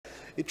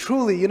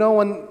Truly, you know,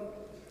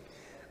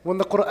 when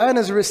the Quran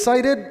is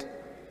recited,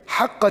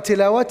 حَقَّ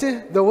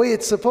تِلَاوَتِهِ, the way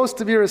it's supposed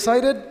to be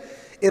recited,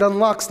 it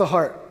unlocks the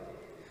heart.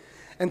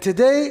 And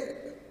today,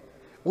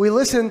 we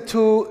listen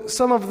to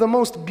some of the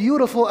most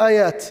beautiful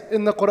ayat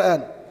in the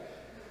Quran.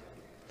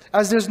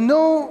 As there's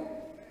no,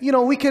 you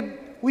know, we can,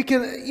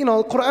 you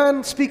know, the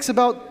Quran speaks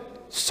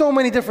about so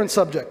many different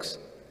subjects.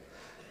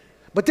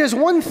 But there's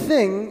one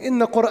thing in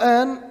the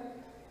Quran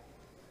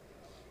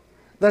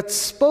that's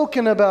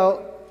spoken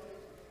about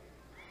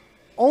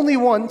only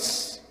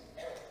once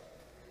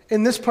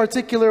in this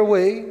particular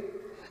way,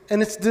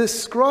 and it's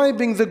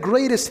describing the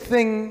greatest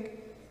thing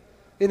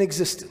in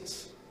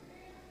existence.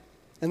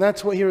 And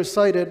that's what he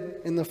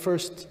recited in the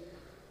first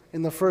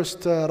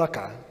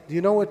rak'ah. Do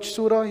you know which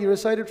surah he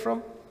recited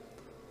from?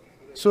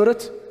 Surah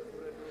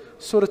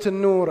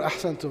An-Nur,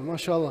 ahsantum,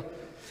 mashallah.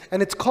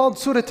 And it's called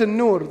Surah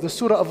An-Nur, the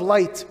surah of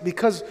light,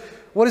 because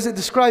what is it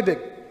describing?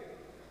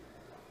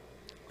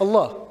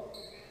 Allah.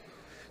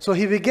 So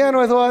he began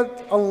with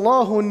what?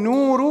 Allahu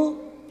nuru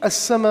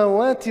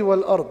as-samawati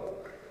wal-ard.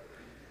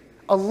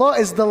 Allah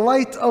is the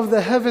light of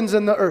the heavens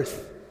and the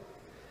earth.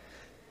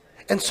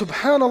 And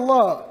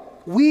subhanallah,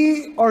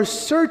 we are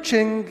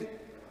searching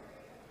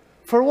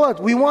for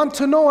what? We want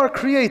to know our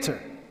Creator.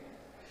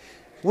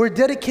 We're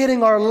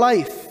dedicating our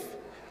life,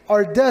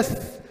 our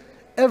death,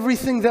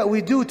 everything that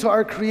we do to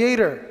our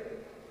Creator.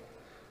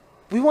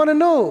 We want to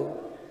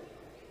know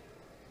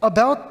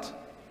about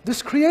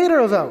this Creator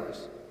of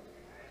ours.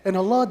 And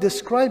Allah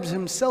describes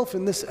Himself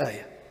in this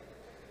ayah.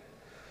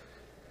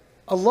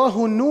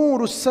 Allahu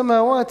nuru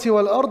as-samawati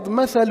wal-ard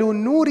mathalu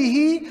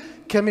nurihi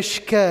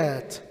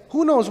kamishkat.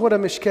 Who knows what a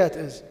mishkat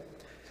is?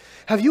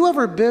 Have you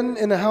ever been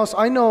in a house?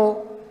 I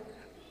know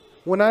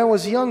when I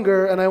was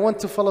younger and I went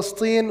to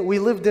Palestine, we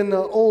lived in an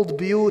old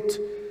buyut.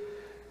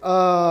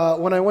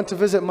 When I went to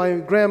visit my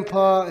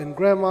grandpa and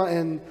grandma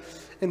in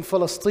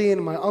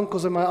Palestine, my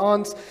uncles and my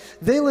aunts,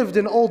 they lived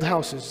in old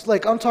houses.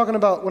 Like I'm talking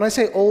about, when I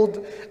say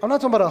old, I'm not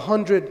talking about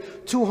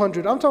 100,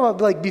 200. I'm talking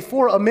about like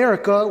before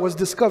America was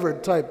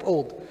discovered type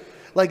old.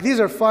 Like these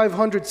are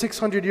 500,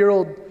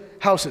 600-year-old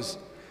houses,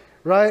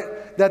 right?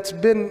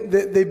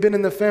 They've been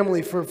in the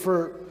family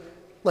for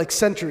like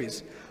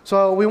centuries.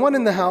 So we went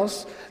in the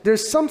house.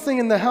 There's something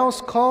in the house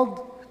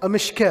called a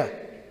mishkah.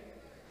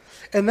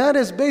 And that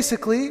is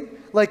basically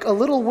like a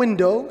little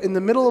window in the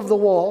middle of the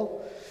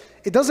wall.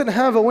 It doesn't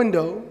have a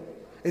window.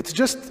 It's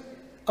just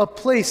a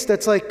place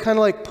that's like kind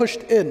of like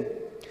pushed in.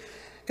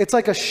 It's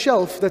like a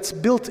shelf that's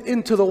built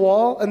into the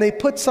wall and they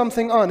put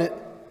something on it.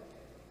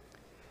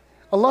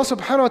 Allah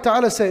subhanahu wa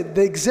ta'ala said,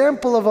 the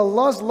example of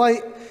Allah's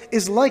light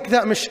is like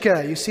that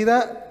mishkah. You see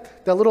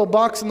that? That little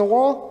box in the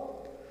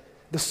wall?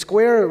 The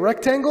square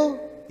rectangle?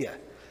 Yeah.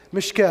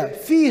 Mishkah.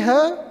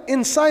 Fiha,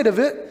 inside of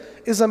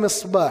it, is a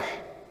misbah,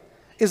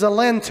 is a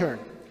lantern.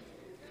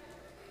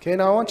 Okay,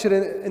 now I want you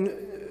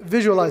to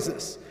visualize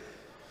this.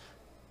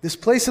 This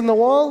place in the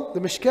wall, the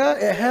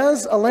mishkah, it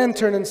has a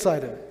lantern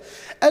inside of it.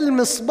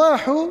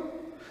 Al-misbahu,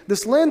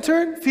 this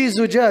lantern, fi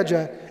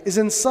zujaja, is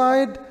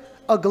inside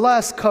a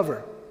glass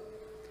cover.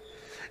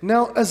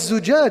 Now,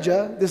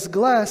 az-zujaja, this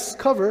glass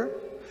cover,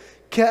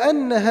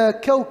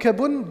 كَأَنَّهَا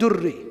كَوْكَبٌ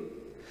دُرِّي.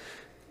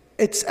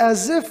 It's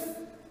as if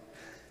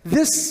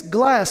this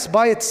glass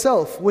by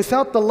itself,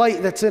 without the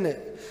light that's in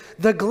it,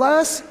 the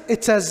glass,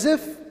 it's as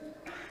if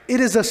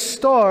it is a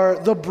star,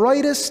 the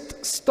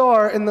brightest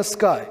star in the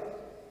sky.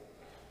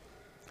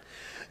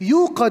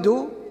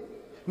 يُوقَدُ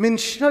مِنْ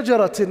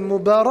شَجَرَةٍ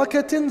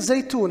مُبَارَكَةٍ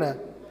زَيْتُونَةٍ.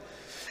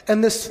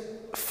 And this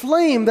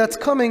flame that's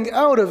coming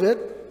out of it,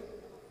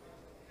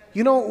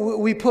 you know,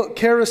 we put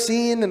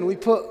kerosene and we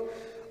put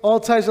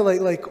all types of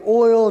like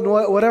oil and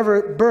whatever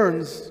it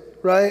burns,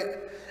 right,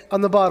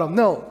 on the bottom.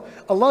 No,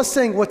 Allah's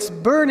saying what's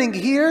burning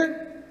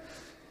here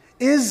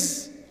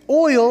is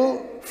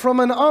oil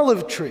from an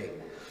olive tree,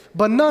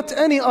 but not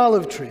any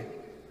olive tree.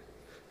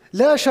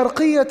 لا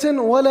شرقية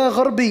ولا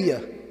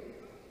غربية.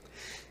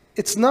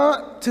 It's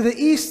not to the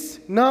east,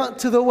 not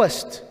to the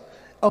west.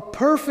 A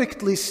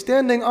perfectly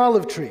standing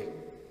olive tree.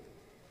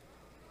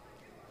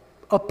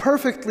 A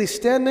perfectly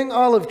standing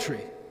olive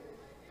tree.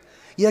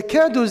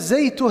 يَكَادُ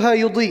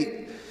زَيْتُهَا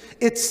يُضِيء.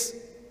 It's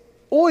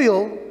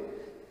oil,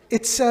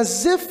 it's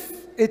as if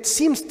it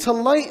seems to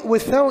light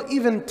without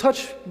even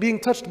being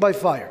touched by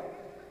fire.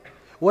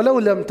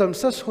 وَلَوْ لَمْ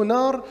تَمْسَسْهُ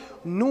نَارٌ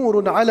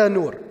نُورٌ عَلَى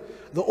نُورٍ.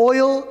 The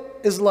oil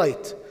is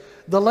light.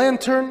 The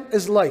lantern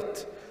is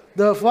light.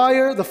 The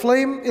fire, the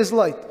flame is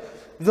light.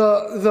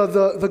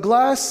 The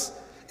glass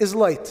is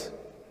light.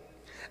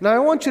 Now I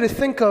want you to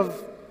think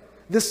of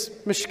this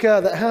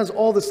mishkah that has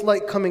all this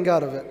light coming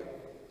out of it.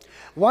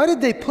 Why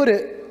did they put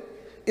it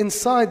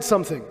inside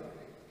something?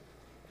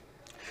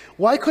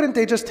 Why couldn't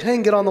they just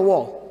hang it on the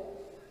wall?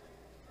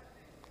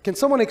 Can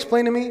someone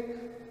explain to me?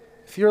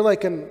 If you're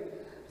like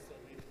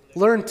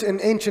learned in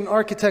ancient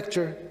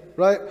architecture,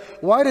 right?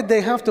 Why did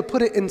they have to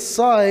put it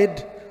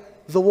inside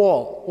the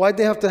wall? Why did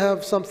they have to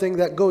have something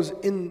that goes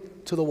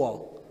into the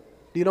wall?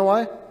 Do you know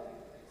why?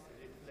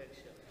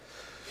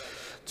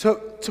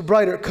 To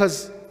brighter,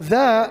 because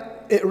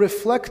that it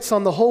reflects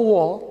on the whole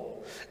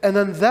wall, And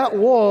then that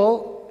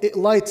wall, it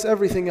lights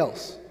everything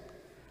else.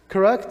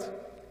 Correct?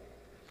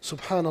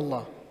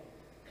 Subhanallah.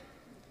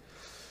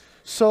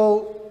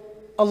 So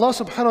Allah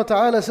subhanahu wa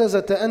ta'ala says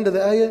at the end of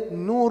the ayah,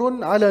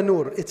 Nurun ala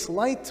nur. It's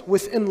light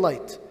within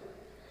light.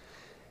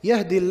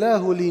 يهدي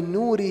الله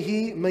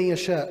لنوره من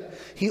يشاء.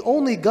 He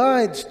only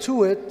guides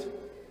to it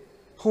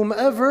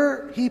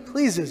whomever He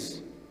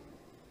pleases.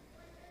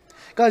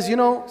 Guys, you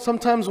know,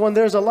 sometimes when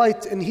there's a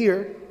light in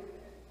here,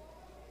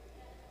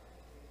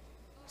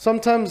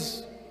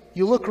 sometimes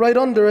you look right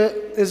under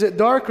it, is it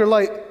dark or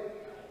light?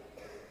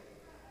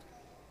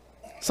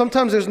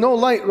 Sometimes there's no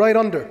light right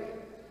under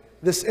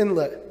this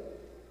inlet.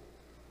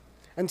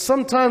 And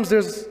sometimes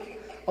there's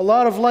a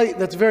lot of light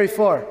that's very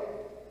far.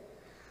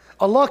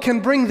 Allah can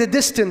bring the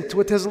distant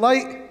with His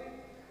light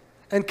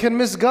and can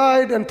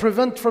misguide and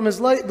prevent from His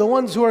light the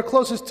ones who are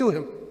closest to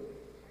Him.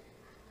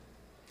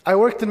 I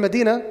worked in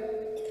Medina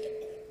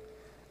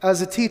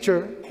as a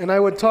teacher, and I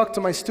would talk to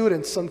my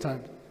students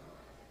sometimes.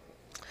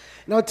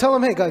 And I would tell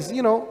them, hey guys,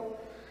 you know,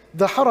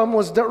 the haram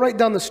was right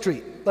down the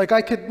street. Like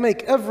I could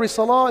make every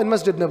salah in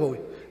Masjid Nabawi.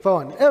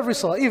 Every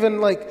salah,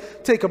 even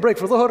like take a break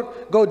for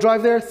dhuhr, go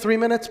drive there, 3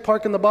 minutes,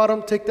 park in the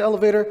bottom, take the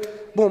elevator,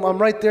 boom, I'm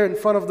right there in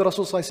front of the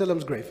Rasul Sallallahu Alaihi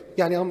Wasallam's grave.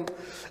 Yani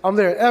I'm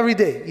there every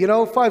day, you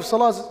know, 5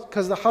 salahs,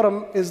 because the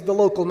haram is the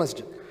local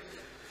masjid.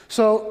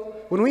 So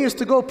when we used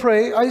to go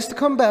pray, I used to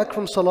come back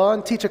from salah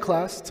and teach a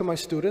class to my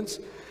students,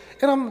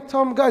 and I'm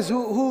telling them, guys,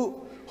 who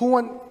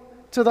went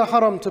to the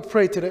haram to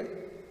pray today?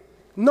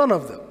 None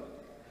of them.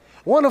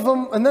 One of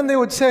them, and then they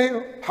would say,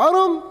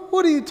 haram?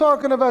 What are you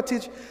talking about,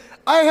 teacher?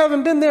 I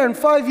haven't been there in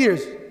 5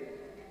 years.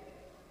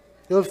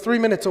 You live 3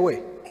 minutes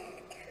away.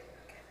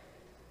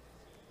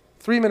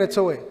 3 minutes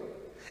away.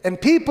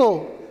 And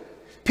people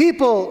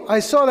I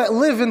saw that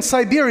live in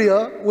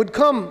Siberia would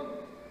come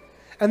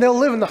and they'll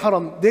live in the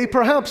haram. They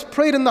perhaps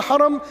prayed in the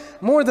haram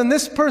more than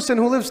this person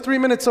who lives 3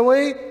 minutes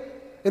away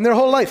in their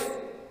whole life.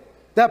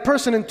 That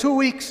person in 2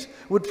 weeks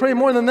would pray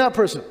more than that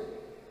person.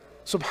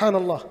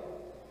 Subhanallah.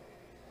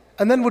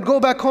 And then would go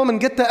back home and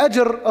get the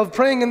ajr of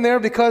praying in there,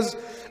 because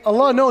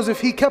Allah knows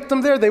if He kept them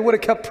there, they would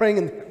have kept praying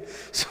in there.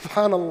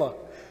 Subhanallah.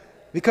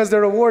 Because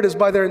their reward is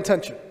by their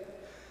intention.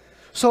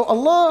 So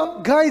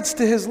Allah guides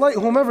to His light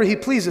whomever He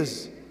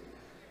pleases.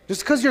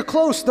 Just because you're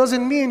close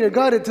doesn't mean you're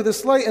guided to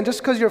this light, and just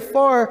because you're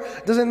far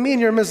doesn't mean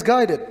you're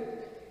misguided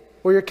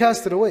or you're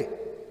casted away.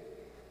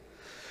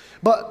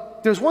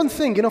 But there's one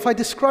thing, you know, if I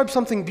describe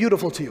something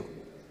beautiful to you,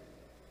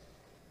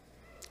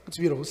 it's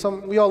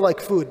beautiful. We all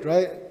like food,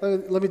 right?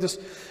 Let me just,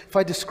 if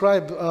I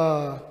describe,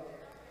 I'm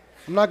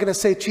not going to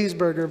say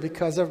cheeseburger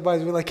because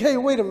everybody's like, hey,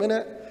 wait a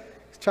minute.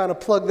 He's trying to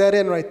plug that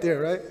in right there,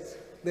 right?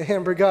 The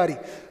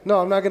hamburgati. No,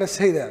 I'm not going to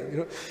say that. You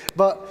know?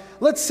 But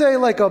let's say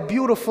like a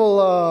beautiful,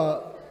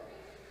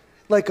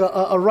 like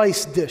a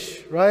rice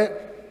dish, right?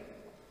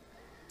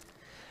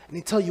 And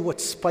they tell you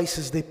what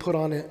spices they put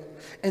on it,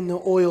 and the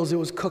oils it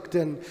was cooked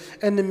in,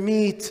 and the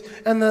meat,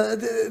 and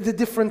the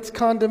different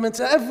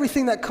condiments,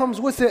 everything that comes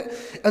with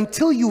it,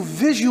 until you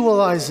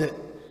visualize it.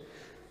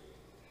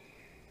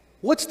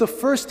 What's the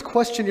first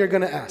question you're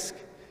going to ask?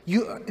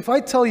 If I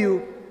tell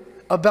you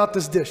about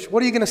this dish,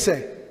 what are you going to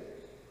say?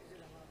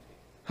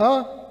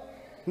 Huh?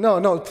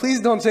 No, please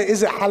don't say,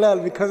 is it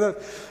halal? Because,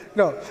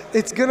 no,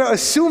 it's going to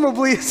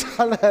assumably it's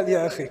halal,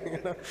 ya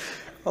akhi.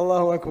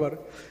 Allahu Akbar.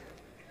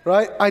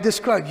 Right? I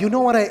described, you know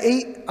what I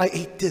ate? I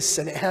ate this,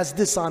 and it has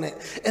this on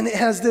it, and it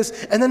has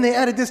this, and then they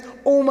added this.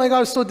 Oh my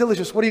God, it's so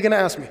delicious. What are you going to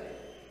ask me?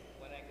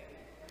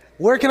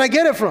 Where can I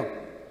get it from?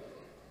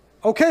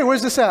 Okay,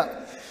 where's this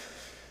at?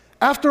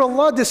 After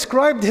Allah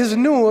described His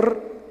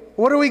nur,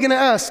 what are we going to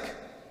ask?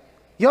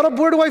 Ya Rabb,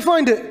 where do I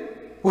find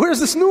it? Where's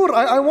this nur?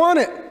 I want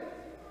it.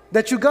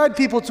 That you guide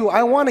people to.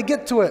 I want to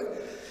get to it.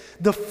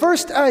 The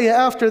first ayah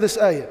after this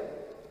ayah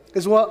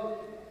is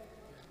what?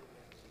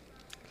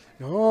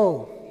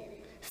 No.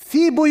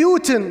 في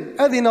بيوت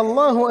أذن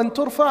الله أن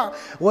ترفع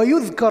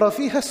ويذكر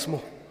فيها اسمه.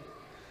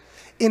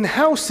 In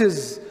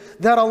houses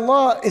that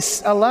Allah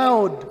is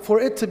allowed for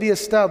it to be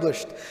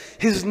established.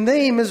 His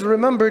name is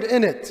remembered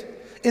in it.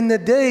 In the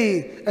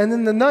day and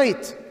in the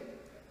night.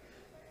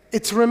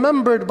 It's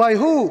remembered by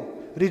who?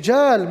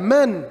 Rijal,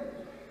 men.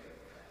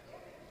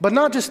 But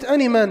not just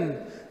any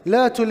men.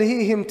 لا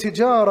تلهيهم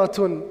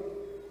تجارة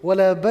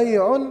ولا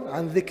بيع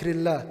عن ذكر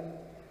الله.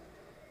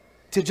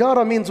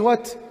 Tijara means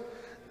what?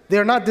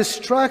 They're not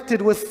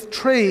distracted with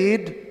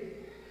trade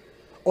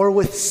or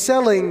with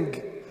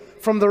selling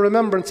from the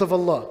remembrance of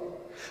Allah.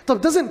 So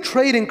doesn't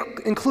trade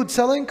include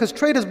selling? Because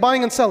trade is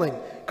buying and selling.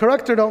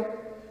 Correct or no?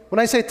 When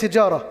I say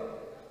tijara.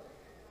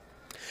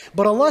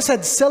 But Allah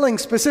said selling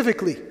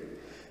specifically.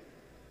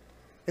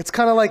 It's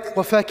kind of like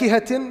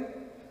وَفَاكِهَةٍ,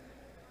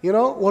 you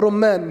know,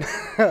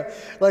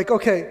 وَرُمَّانٍ. Like,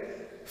 okay,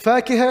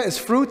 fakiha is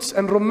fruits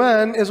and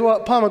rumman is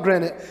what?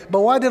 Pomegranate. But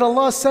why did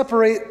Allah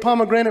separate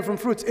pomegranate from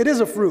fruits? It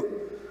is a fruit.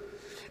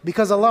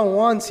 Because Allah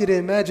wants you to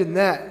imagine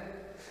that.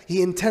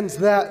 He intends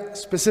that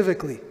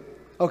specifically.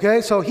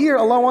 Okay, so here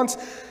Allah wants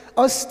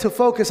us to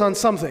focus on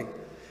something.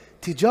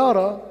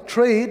 Tijara,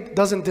 trade,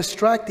 doesn't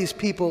distract these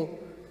people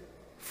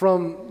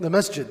from the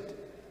masjid,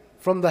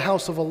 from the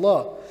house of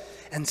Allah.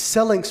 And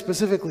selling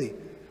specifically.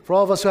 For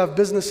all of us who have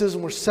businesses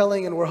and we're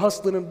selling and we're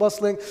hustling and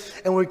bustling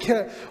and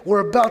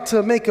we're about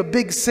to make a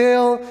big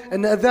sale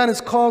and the adhan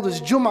is called,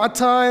 it's Jum'ah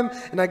time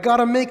and I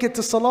gotta make it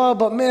to Salah,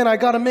 but man, I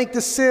gotta make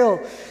this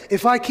sale.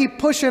 If I keep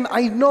pushing,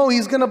 I know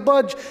he's gonna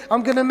budge.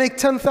 I'm gonna make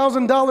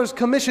 $10,000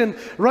 commission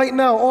right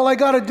now. All I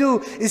gotta do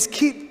is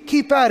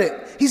keep at it.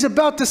 He's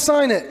about to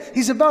sign it.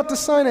 He's about to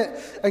sign it.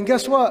 And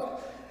guess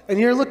what? And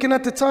you're looking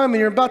at the time and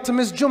you're about to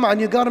miss Jum'ah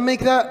and you gotta make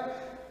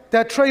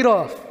that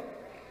trade-off.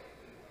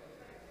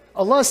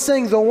 Allah is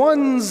saying the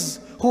ones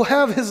who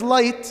have His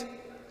light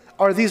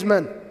are these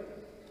men.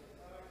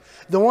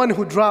 The one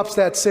who drops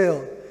that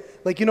sale.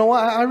 Like, you know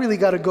what, I really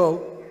got to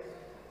go.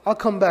 I'll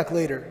come back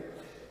later.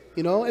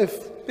 You know,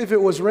 if it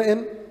was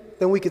written,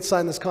 then we could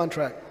sign this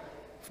contract.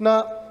 If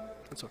not,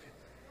 it's okay.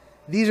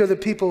 These are the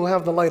people who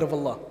have the light of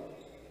Allah.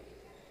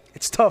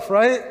 It's tough,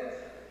 right?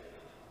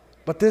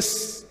 But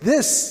this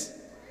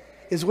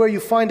is where you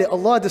find it.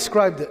 Allah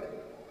described it.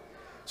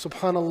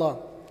 Subhanallah.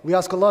 We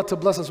ask Allah to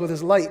bless us with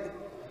His light.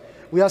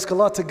 We ask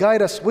Allah to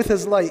guide us with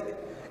His light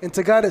and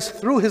to guide us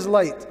through His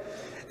light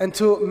and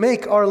to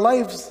make our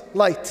lives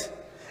light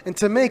and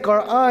to make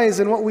our eyes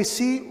and what we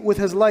see with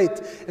His light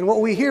and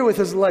what we hear with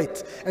His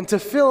light and to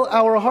fill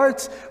our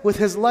hearts with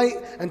His light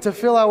and to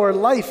fill our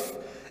life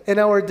and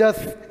our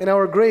death and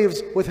our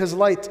graves with His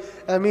light.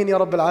 Ameen ya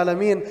Rabbil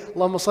Alameen.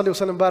 Allahumma salli wa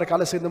sallim barak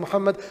ala Sayyidina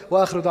Muhammad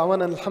wa akhiru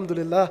da'wana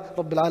alhamdulillah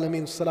Rabbil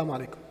Alameen. Assalamu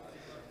alaikum.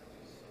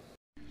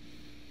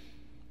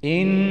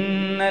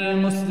 إن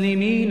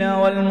المسلمين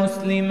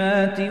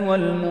والمسلمات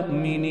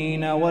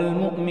والمؤمنين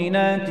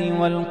والمؤمنات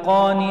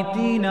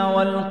والقانتين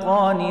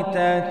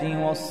والقانتات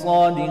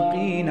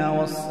والصادقين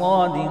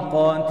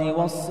والصادقات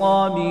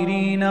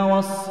والصابرين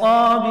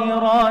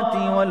والصابرات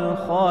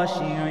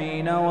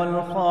والخاشعين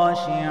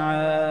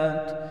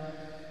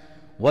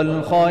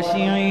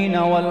والخاشعين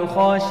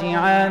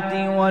والخاشعات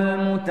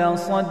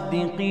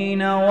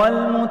والمتصدقين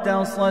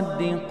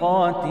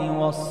والمتصدقات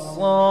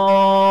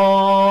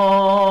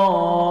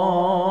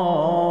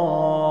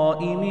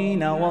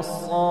والصائمين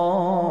والصائمات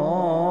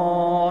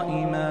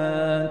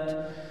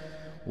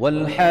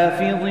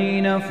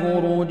والحافظين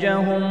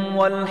فروجهم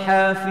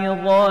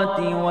والحافظات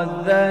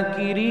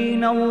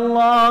والذاكرين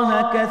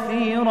الله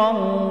كثيرا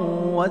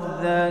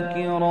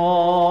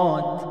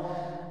والذاكرات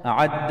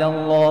أعد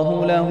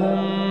الله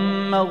لهم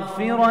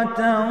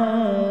مغفرة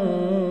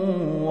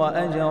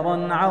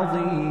وأجرا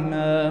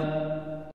عظيما.